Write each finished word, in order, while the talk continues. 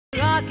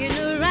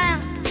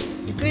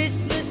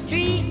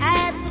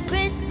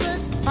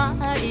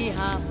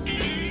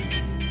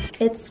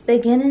It's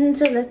beginning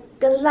to look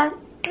a lot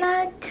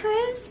like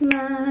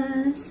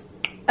Christmas.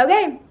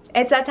 Okay,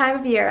 it's that time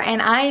of year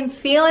and I am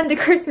feeling the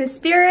Christmas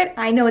spirit.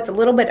 I know it's a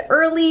little bit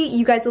early.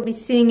 You guys will be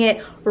seeing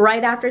it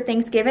right after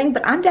Thanksgiving,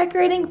 but I'm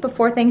decorating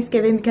before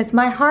Thanksgiving because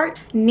my heart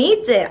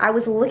needs it. I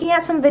was looking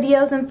at some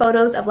videos and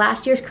photos of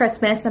last year's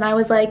Christmas and I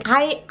was like,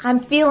 I'm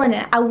feeling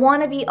it. I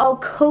want to be all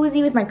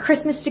cozy with my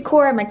Christmas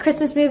decor and my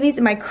Christmas movies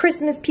and my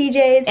Christmas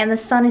PJs, and the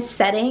sun is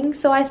setting,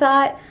 so I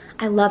thought,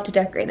 I love to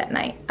decorate at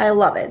night. I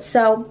love it.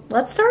 So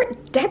let's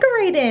start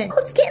decorating.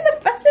 Let's get in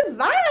the festive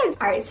vibes.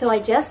 All right, so I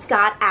just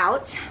got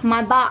out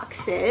my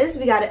boxes.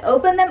 We gotta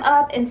open them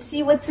up and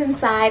see what's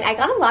inside. I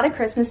got a lot of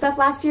Christmas stuff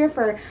last year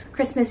for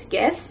Christmas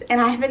gifts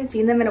and I haven't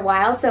seen them in a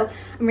while, so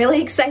I'm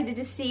really excited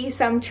to see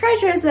some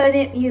treasures that I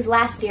didn't use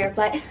last year,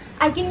 but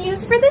I can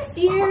use for this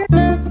year.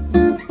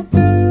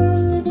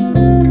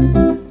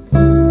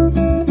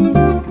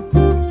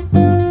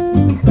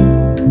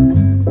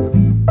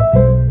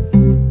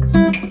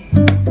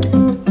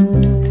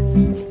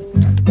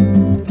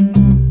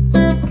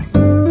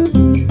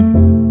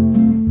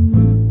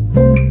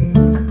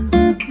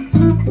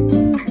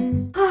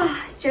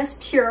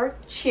 Pure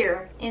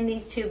cheer in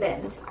these two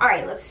bins. All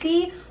right, let's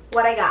see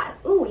what I got.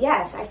 Ooh,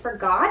 yes, I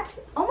forgot.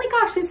 Oh my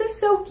gosh, this is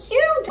so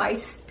cute. My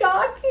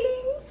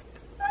stockings.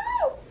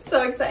 Oh,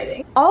 so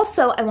exciting.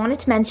 Also, I wanted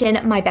to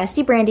mention my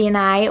bestie Brandy and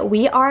I,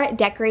 we are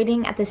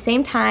decorating at the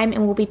same time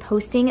and we'll be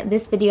posting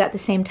this video at the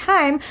same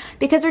time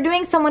because we're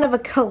doing somewhat of a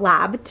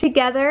collab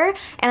together,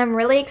 and I'm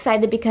really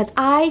excited because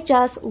I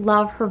just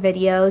love her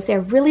videos.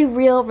 They're really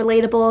real,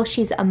 relatable.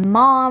 She's a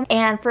mom,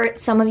 and for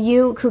some of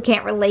you who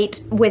can't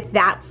relate with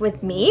that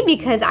with me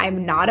because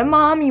I'm not a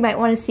mom, you might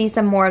want to see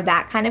some more of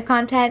that kind of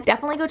content.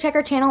 Definitely go check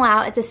her channel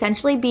out. It's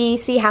essentially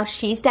see how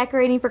she's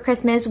decorating for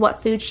Christmas,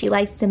 what food she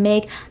likes to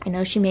make. I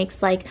know she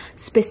makes like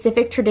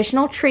specific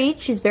traditional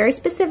treats. She's very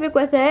specific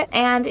with it,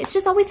 and it's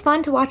just always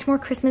fun to watch more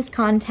Christmas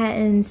content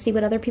and see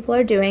what other people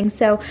are doing.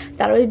 So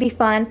thought it would be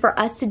fun for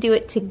us to do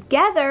it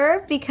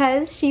together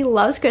because she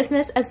loves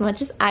Christmas as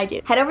much as I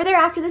do. Head over there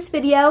after this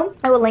video.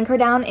 I will link her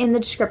down in the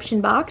description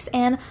box,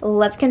 and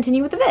let's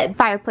continue with the vid.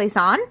 Fireplace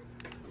on.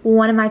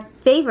 One of my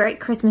favorite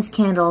Christmas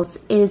candles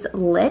is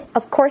lit.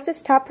 Of course,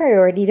 it's top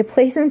priority to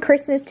play some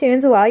Christmas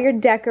tunes while you're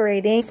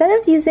decorating. Instead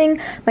of using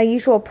my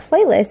usual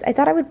playlist, I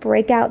thought I would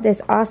break out this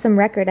awesome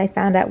record I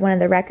found at one of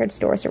the record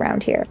stores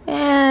around here.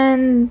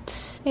 And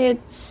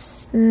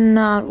it's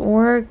not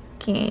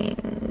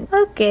working.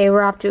 Okay,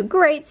 we're off to a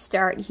great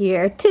start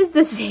here. 'Tis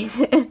the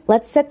season.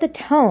 Let's set the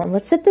tone.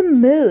 Let's set the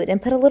mood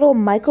and put a little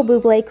Michael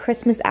Bublé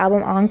Christmas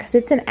album on because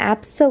it's an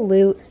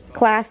absolute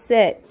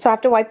classic. So I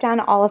have to wipe down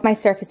all of my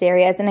surface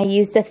areas, and I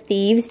use the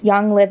Thieves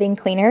Young Living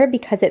Cleaner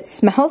because it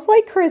smells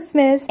like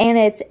Christmas and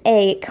it's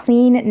a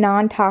clean,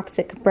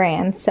 non-toxic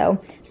brand. So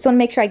just want to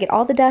make sure I get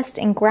all the dust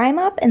and grime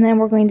up, and then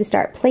we're going to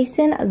start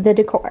placing the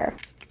decor.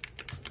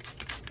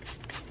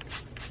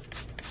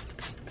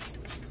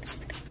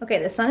 Okay,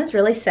 the sun is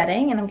really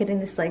setting and I'm getting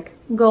this like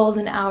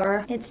golden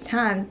hour. It's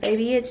time,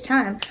 baby, it's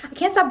time. I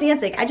can't stop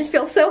dancing. I just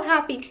feel so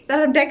happy that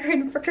I'm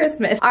decorating for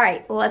Christmas. All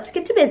right, let's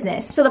get to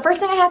business. So the first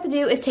thing I have to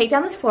do is take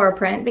down this floral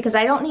print because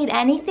I don't need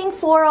anything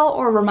floral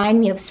or remind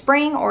me of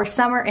spring or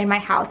summer in my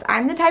house.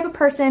 I'm the type of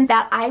person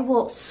that I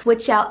will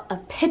switch out a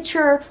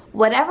picture,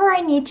 whatever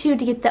I need to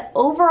get the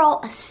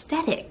overall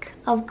aesthetic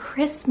of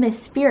Christmas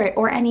spirit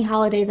or any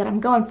holiday that I'm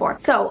going for.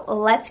 So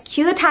let's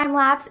cue the time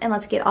lapse and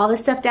let's get all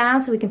this stuff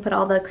down so we can put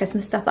all the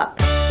Christmas stuff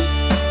up.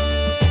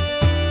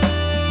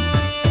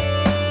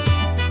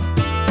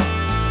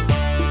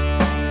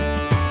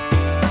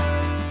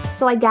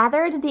 So I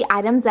gathered the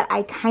items that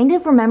I kind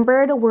of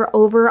remembered were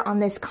over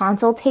on this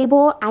console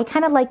table. I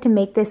kind of like to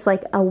make this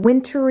like a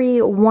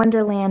wintry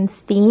wonderland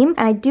theme.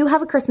 And I do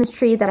have a Christmas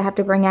tree that I have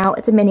to bring out.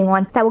 It's a mini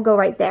one that will go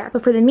right there.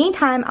 But for the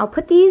meantime, I'll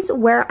put these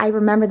where I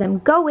remember them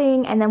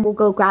going, and then we'll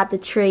go grab the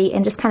tree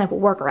and just kind of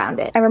work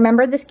around it. I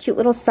remember this cute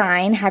little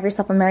sign, "Have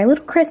yourself a merry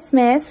little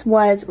Christmas,"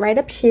 was right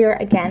up here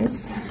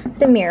against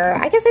the mirror.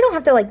 I guess I don't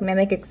have to like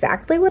mimic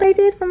exactly what I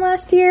did from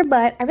last year,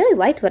 but I really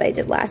liked what I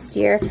did last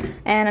year.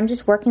 And I'm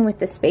just working with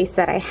the space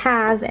that I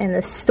have and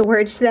the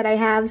storage that I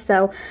have,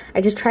 so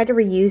I just try to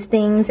reuse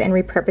things and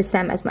repurpose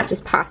them as much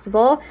as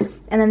possible.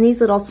 And then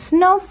these little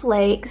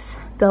snowflakes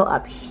go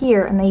up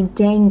here and they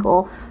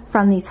dangle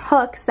from these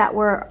hooks that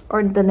were,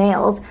 or the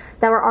nails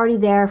that were already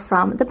there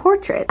from the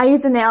portrait. I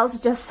use the nails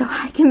just so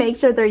I can make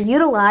sure they're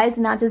utilized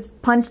and not just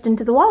punched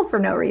into the wall for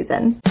no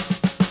reason.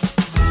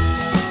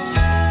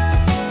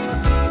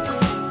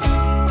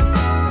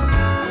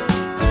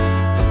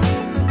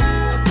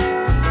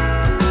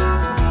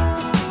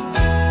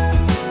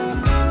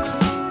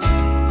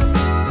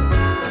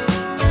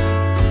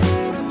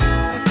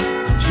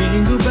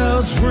 Jingle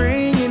bells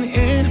ringing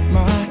in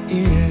my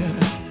ear.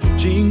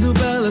 Jingle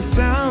bell, a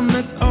sound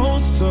that's oh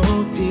so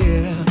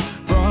dear.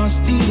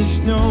 Frosty the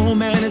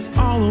snowman is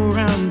all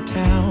around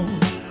town.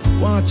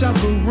 Watch out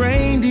for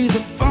reindeers are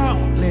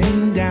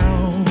falling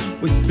down.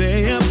 We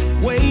stay up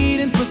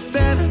waiting for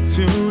Santa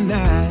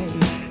tonight.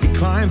 He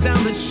climbs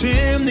down the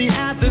chimney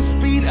at the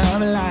speed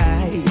of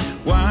light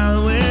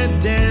while we're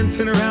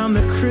dancing around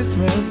the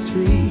Christmas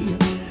tree,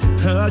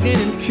 hugging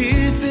and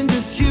kissing,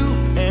 just you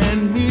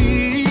and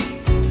me.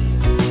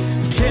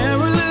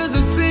 Carolers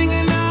are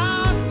singing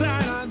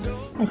outside our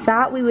door. I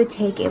thought we would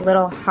take a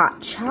little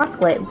hot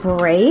chocolate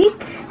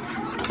break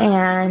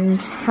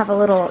and have a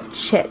little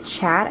chit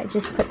chat. I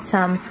just put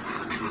some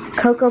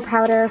cocoa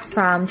powder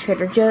from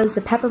Trader Joe's,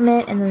 the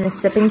peppermint, and then the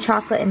sipping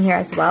chocolate in here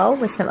as well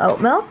with some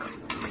oat milk.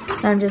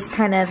 And I'm just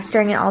kind of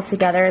stirring it all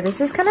together. This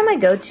is kind of my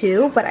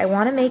go-to, but I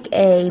want to make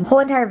a whole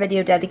entire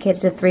video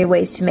dedicated to 3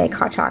 ways to make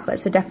hot chocolate.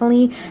 So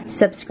definitely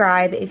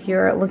subscribe if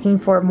you're looking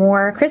for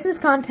more Christmas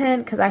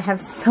content, because I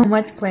have so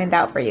much planned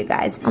out for you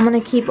guys. I'm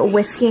going to keep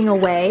whisking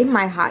away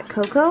my hot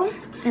cocoa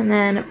and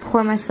then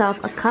pour myself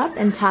a cup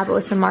and top it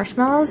with some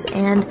marshmallows,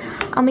 and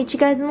I'll meet you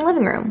guys in the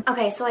living room.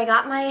 Okay, so I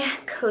got my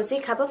cozy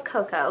cup of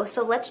cocoa,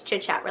 so let's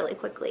chit chat really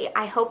quickly.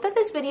 I hope that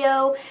this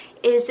video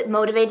is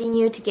motivating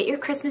you to get your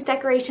Christmas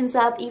decorations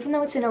up, even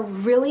though it's been a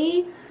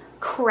really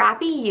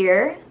crappy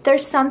year.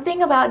 There's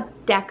something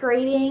about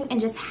decorating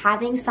and just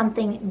having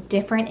something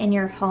different in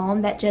your home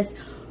that just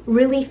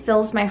really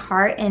fills my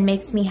heart and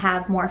makes me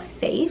have more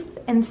faith.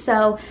 And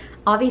so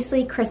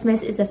obviously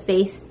Christmas is a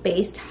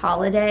faith-based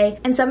holiday,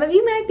 and some of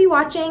you might be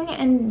watching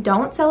and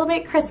don't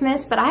celebrate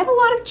Christmas, but I have a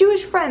lot of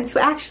Jewish friends who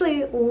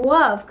actually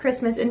love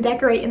Christmas and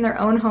decorate in their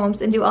own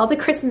homes and do all the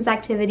Christmas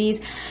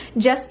activities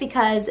just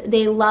because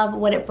they love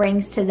what it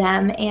brings to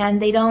them,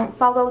 and they don't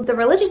follow the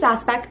religious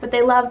aspect, but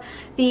they love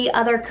the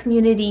other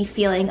community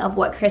feeling of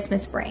what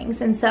Christmas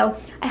brings. And so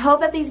I hope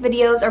that these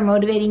videos are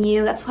motivating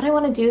you. That's what I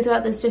want to do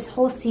throughout this just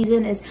whole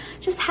season, is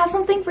just have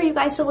something for you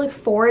guys to look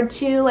forward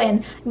to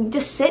and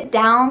just sit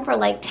down for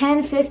like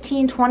 10,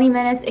 15, 20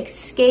 minutes,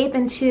 escape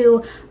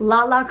into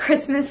la la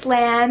Christmas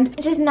land,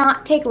 and just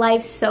not take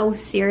life so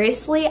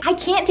seriously. I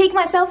can't take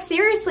myself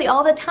seriously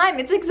all the time.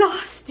 It's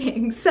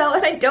exhausting. So,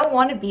 and I don't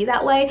want to be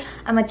that way.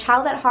 I'm a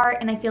child at heart,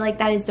 and I feel like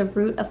that is the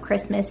root of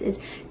Christmas, is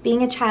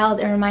being a child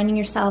and reminding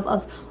yourself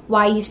of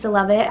why you used to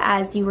love it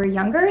as you were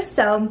younger.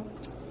 So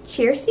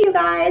cheers to you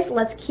guys.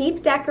 Let's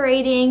keep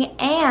decorating.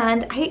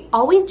 And I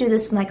always do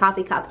this with my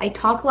coffee cup. I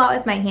talk a lot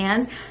with my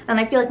hands, and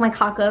I feel like my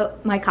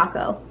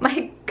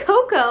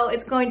cocoa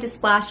is going to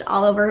splash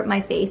all over my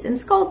face and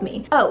scald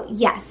me. Oh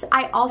yes,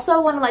 I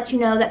also want to let you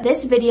know that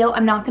this video,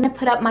 I'm not going to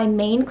put up my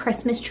main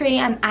Christmas tree.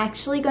 I'm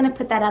actually going to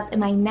put that up in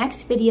my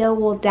next video.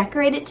 We'll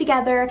decorate it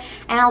together,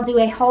 and I'll do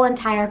a whole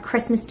entire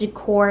Christmas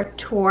decor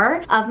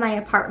tour of my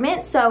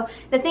apartment. So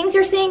the things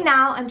you're seeing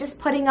now, I'm just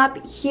putting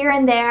up here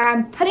and there.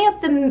 I'm putting up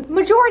the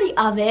majority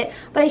of it,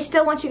 but I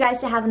still want you guys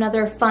to have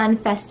another fun,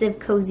 festive,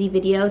 cozy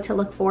video to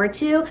look forward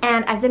to.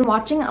 And I've been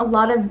watching a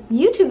lot of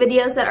YouTube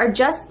videos that are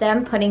just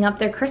them putting up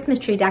their Christmas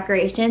tree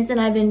decorations, and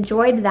I've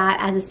enjoyed that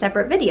as a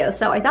separate video.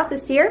 So I thought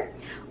this year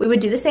we would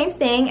do the same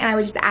thing, and I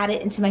would just add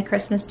it into my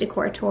Christmas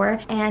decor tour.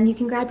 And you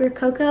can grab your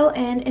cocoa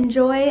and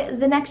enjoy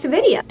the next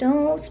video.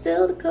 Don't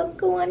spill the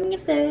cocoa on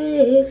your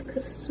face,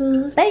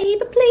 Christmas.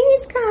 Baby,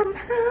 please come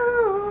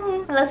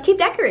home. Let's keep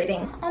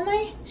decorating. On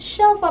my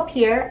shelf up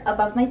here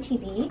above my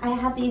TV, I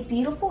have these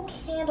beautiful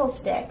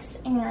candlesticks,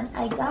 and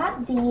I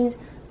got these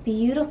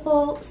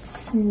beautiful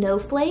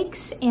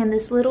snowflakes and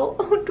this little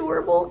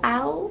adorable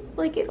owl.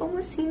 Like, it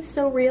almost seems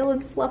so real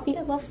and fluffy.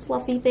 I love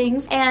fluffy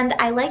things, and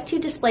I like to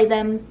display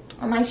them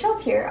on my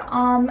shelf here.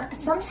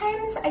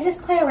 Sometimes I just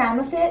play around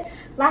with it.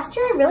 Last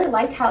year I really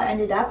liked how it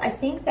ended up. I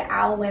think the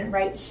owl went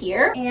right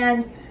here,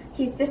 and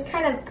he's just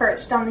kind of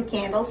perched on the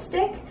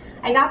candlestick.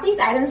 I got these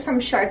items from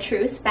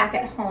Chartreuse back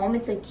at home.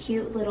 It's a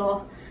cute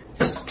little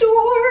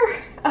store.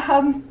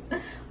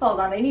 Hold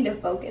on, I need to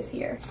focus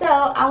here. So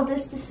I'll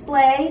just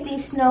display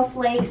these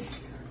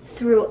snowflakes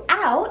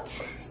throughout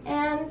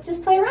and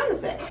just play around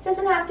with it. It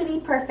doesn't have to be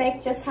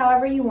perfect, just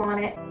however you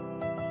want it.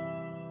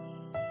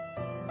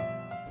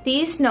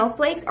 These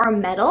snowflakes are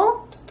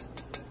metal.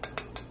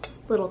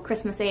 Little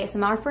Christmas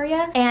ASMR for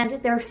you,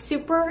 and they're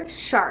super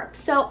sharp,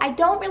 so I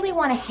don't really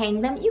want to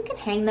hang them. You can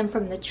hang them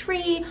from the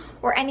tree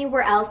or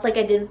anywhere else like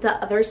I did with the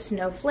other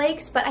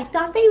snowflakes, but I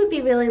thought they would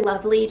be really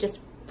lovely just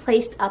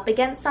placed up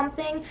against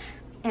something,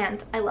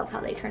 and I love how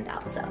they turned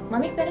out. So let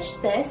me finish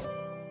this.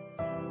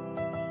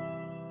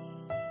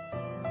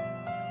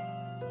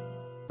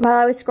 While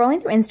I was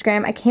scrolling through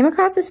Instagram, I came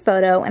across this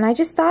photo, and I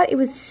just thought it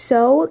was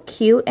so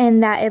cute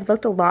and that it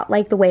looked a lot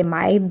like the way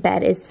my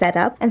bed is set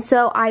up. And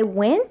so I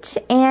went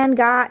and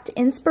got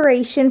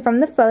inspiration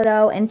from the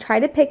photo and tried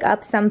to pick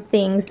up some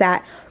things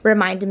that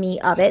reminded me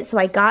of it. So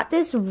I got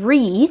this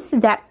wreath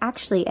that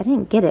actually, I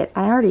didn't get it.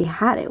 I already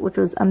had it, which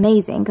was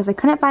amazing because I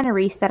couldn't find a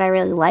wreath that I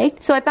really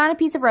liked. So I found a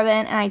piece of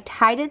ribbon and I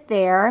tied it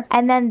there.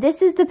 And then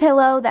this is the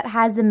pillow that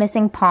has the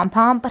missing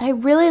pom-pom, but I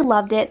really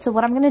loved it. So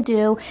what I'm gonna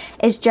do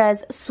is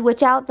just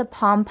switch out the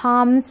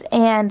pom-poms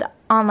and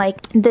on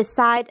like this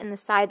side and the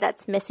side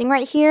that's missing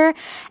right here,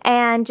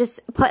 and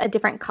just put a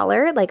different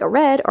color like a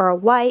red or a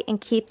white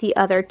and keep the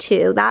other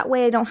two. That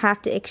way I don't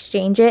have to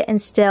exchange it and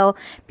still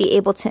be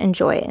able to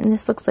enjoy it. And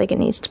this looks like it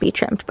needs to be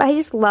trimmed, but I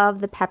just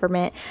love the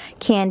peppermint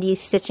candy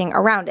stitching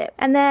around it.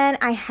 And then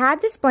I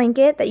had this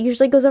blanket that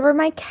usually goes over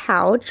my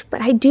couch,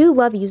 but I do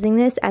love using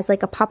this as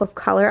like a pop of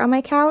color on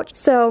my couch.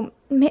 So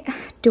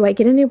do I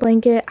get a new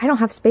blanket? I don't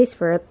have space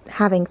for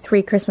having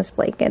 3 Christmas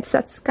blankets.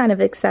 That's kind of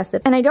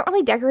excessive. And I don't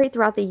really decorate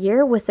throughout the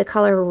year with the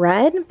color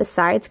red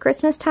besides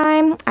Christmas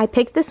time. I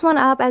picked this one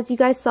up as you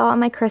guys saw in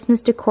my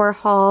Christmas decor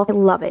haul. I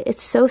love it.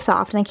 It's so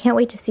soft and I can't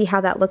wait to see how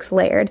that looks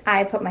layered.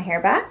 I put my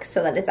hair back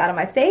so that it's out of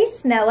my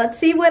face. Now let's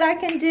see what I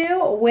can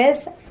do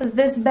with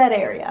this bed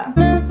area.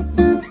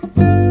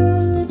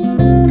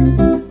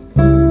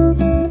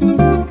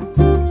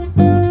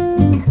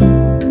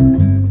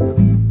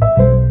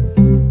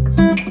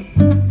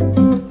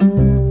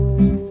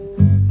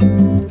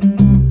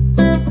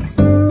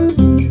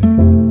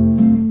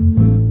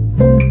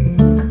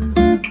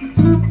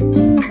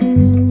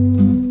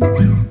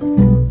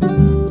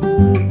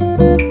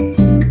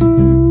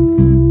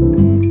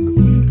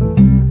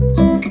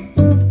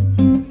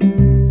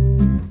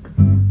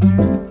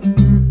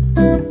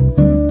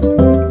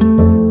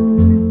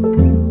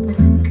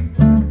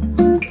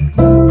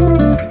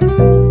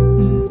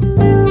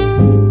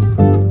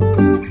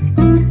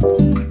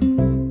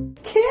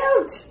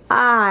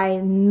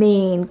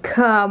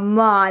 Come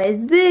on,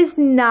 is this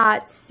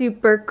not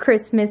super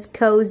Christmas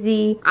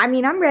cozy? I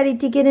mean, I'm ready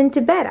to get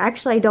into bed.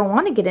 Actually, I don't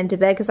want to get into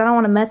bed because I don't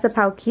want to mess up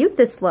how cute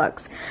this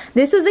looks.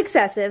 This was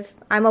excessive,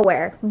 I'm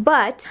aware,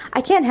 but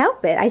I can't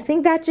help it. I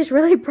think that just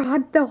really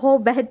brought the whole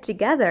bed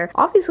together.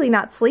 Obviously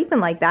not sleeping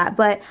like that,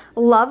 but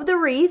love the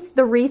wreath.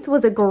 The wreath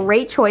was a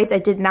great choice. I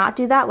did not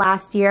do that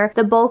last year.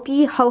 The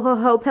bulky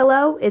ho-ho-ho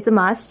pillow is a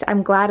must.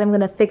 I'm glad I'm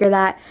going to figure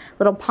that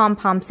little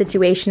pom-pom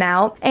situation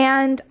out.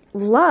 And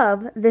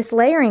love this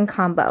layering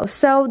combo.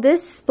 So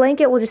this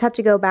blanket will just have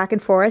to go back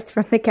and forth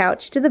from the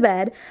couch to the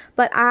bed,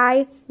 but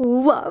I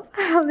love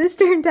how this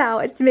turned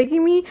out. It's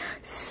making me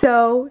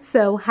so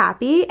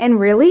happy, and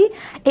really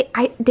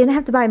I didn't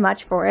have to buy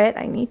much for it.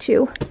 I need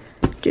to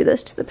do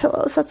this to the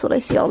pillows. That's what I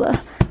see all the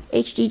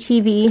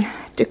HGTV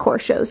decor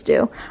shows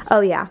do. Oh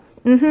yeah.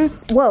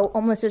 Whoa,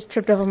 almost just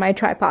tripped over my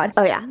tripod.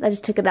 Oh yeah, that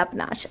just took it up a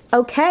notch.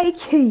 Okay,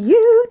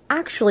 cute.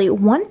 Actually,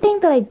 one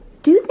thing that I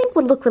do think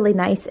would look really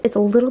nice is a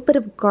little bit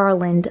of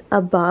garland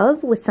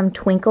above with some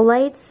twinkle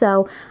lights,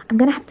 so I'm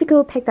gonna have to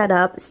go pick that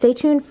up. Stay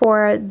tuned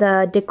for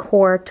the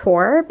decor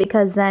tour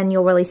because then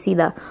you'll really see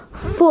the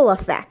full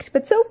effect.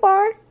 But so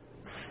far,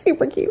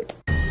 super cute.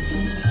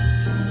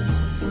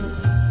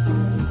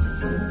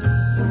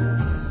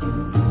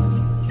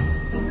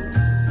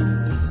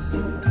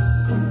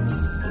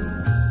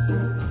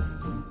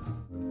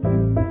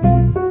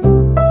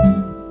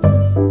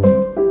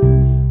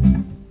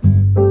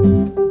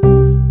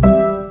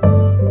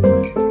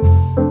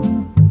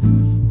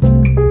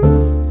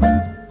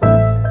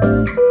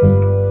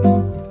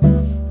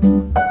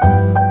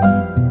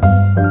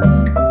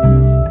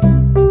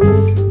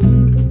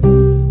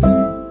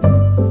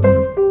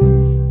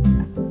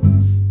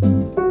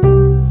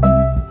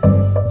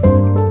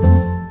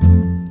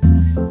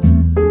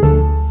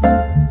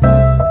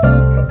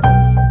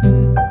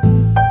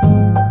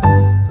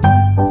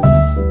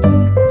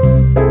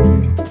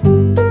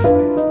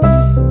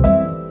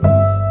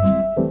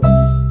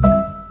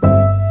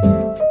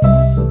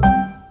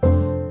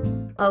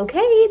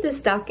 Okay, the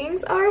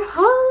stockings are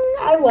hung.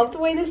 I love the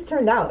way this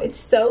turned out. It's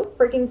so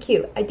freaking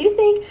cute. I do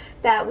think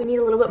that we need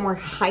a little bit more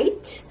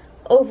height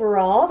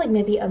overall, like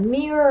maybe a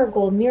mirror, a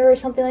gold mirror or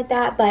something like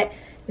that, but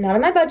not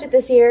on my budget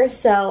this year,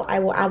 so I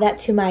will add that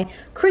to my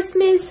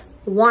Christmas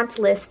want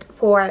list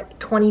for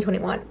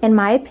 2021. In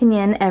my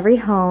opinion, every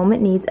home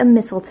needs a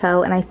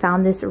mistletoe, and I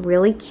found this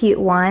really cute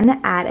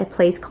one at a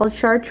place called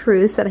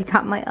Chartreuse that I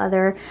got my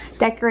other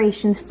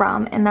decorations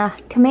from, and the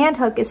command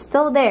hook is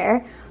still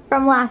there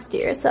from last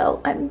year,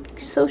 so I'm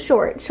so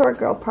short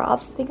girl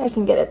props. I think I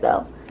can get it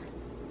though.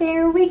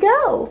 There we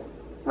go.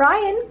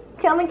 Ryan,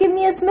 come and give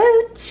me a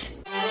smooch.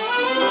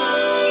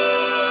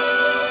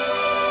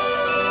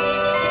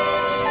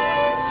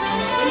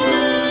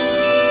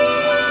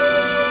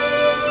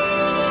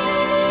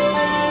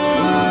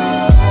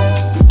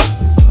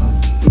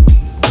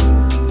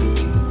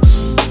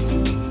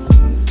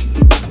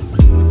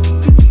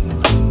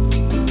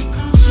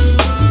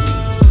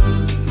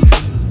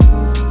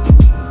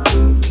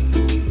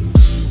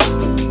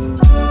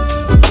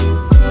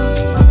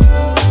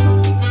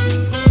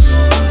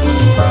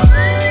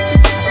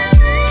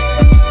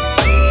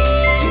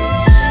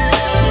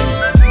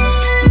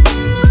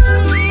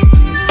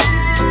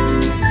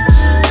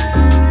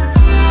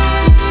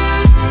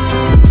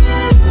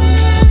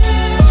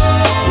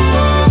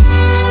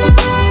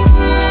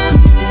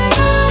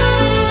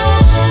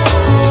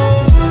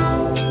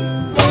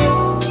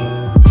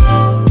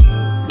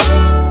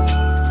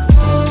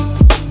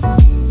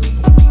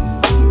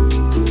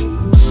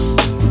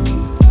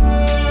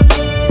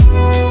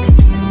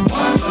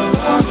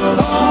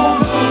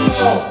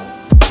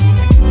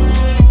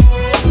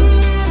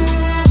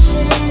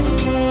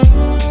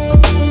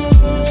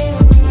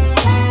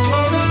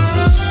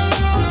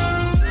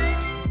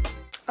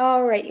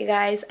 you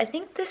guys, I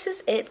think this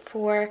is it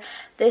for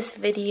this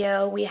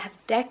video. We have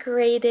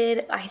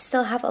decorated. I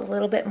still have a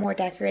little bit more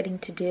decorating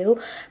to do,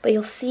 but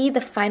you'll see the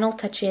final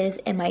touches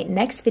in my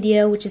next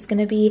video, which is going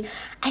to be,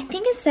 I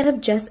think instead of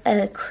just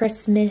a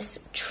Christmas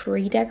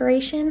tree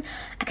decoration,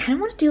 I kind of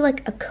want to do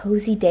like a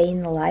cozy day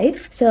in the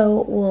life.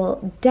 So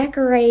we'll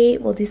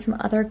decorate, we'll do some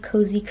other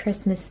cozy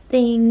Christmas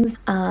things.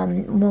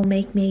 We'll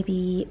make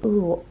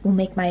we'll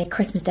make my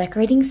Christmas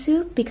decorating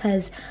soup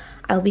because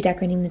I'll be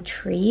decorating the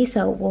tree,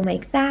 so we'll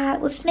make that.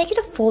 We'll just make it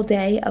a full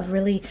day of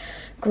really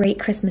great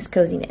Christmas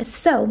coziness.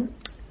 So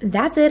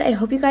that's it. I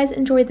hope you guys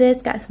enjoyed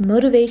this, got some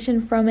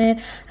motivation from it.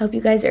 I hope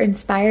you guys are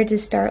inspired to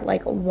start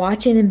like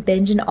watching and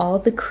binging all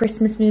of the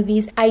Christmas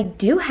movies. I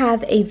do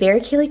have a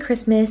Very Kailey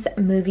Christmas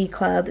movie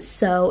club,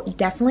 so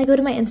definitely go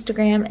to my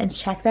Instagram and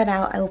check that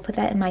out. I will put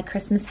that in my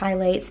Christmas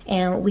highlights,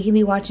 and we can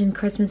be watching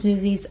Christmas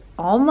movies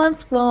all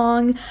month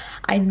long.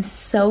 I'm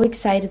so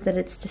excited that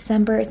it's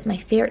December. It's my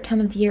favorite time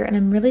of year, and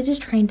I'm really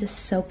just trying to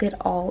soak it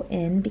all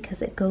in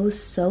because it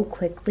goes so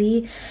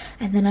quickly,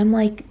 and then I'm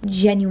like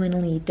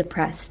genuinely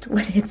depressed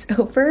when it's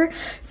over.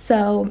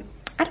 So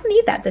I don't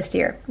need that this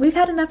year. We've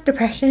had enough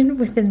depression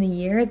within the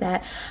year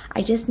that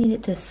I just need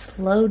it to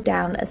slow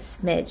down a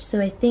smidge.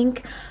 So I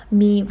think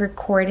me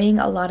recording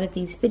a lot of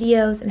these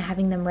videos and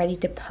having them ready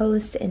to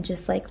post and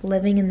just like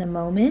living in the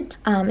moment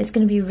is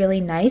going to be really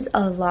nice.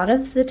 A lot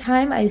of the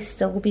time I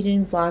still will be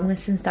doing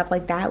Vlogmas and stuff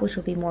like that, which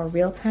will be more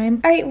real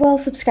time. Alright, well,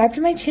 subscribe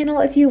to my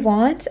channel if you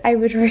want. I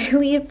would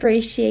really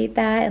appreciate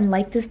that, and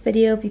like this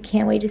video if you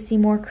can't wait to see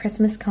more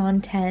Christmas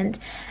content.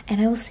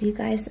 And I will see you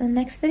guys in the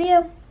next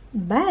video.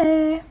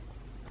 Bye!